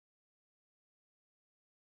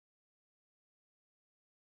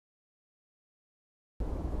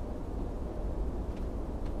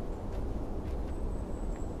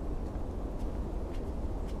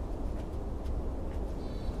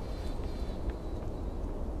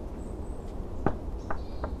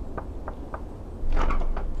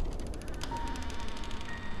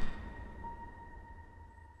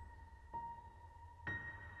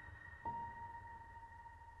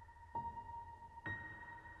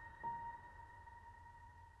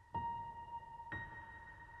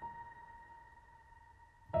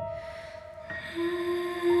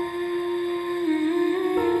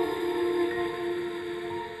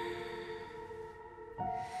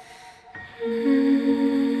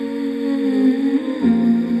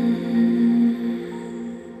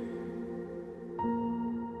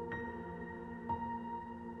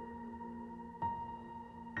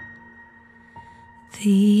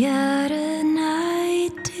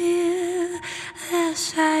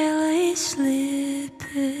lay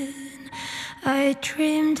sleeping, I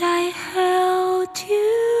dreamed I held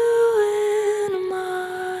you in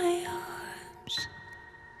my arms.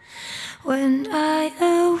 When I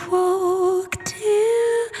awoke,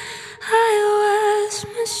 dear, I was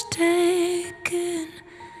mistaken.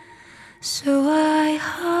 So I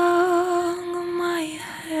hung my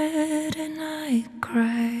head and I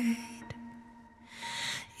cried.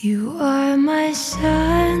 You are my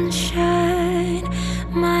sunshine,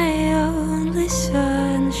 my only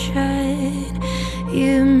sunshine.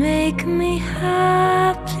 You make me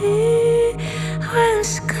happy when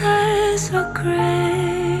skies are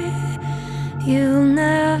gray. You'll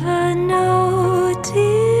never know,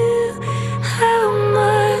 dear, how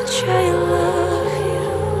much I love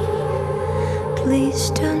you. Please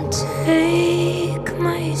don't take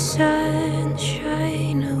my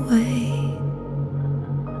sunshine away.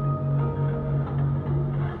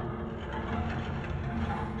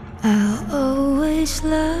 I'll always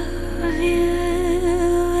love you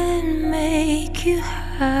and make you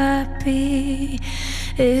happy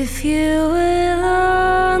if you will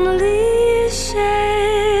only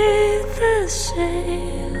say the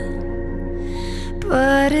same.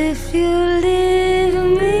 But if you leave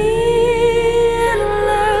me and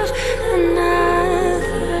love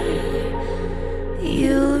another,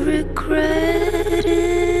 you'll regret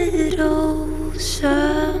it all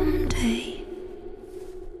someday.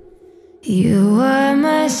 You are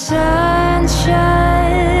my sunshine.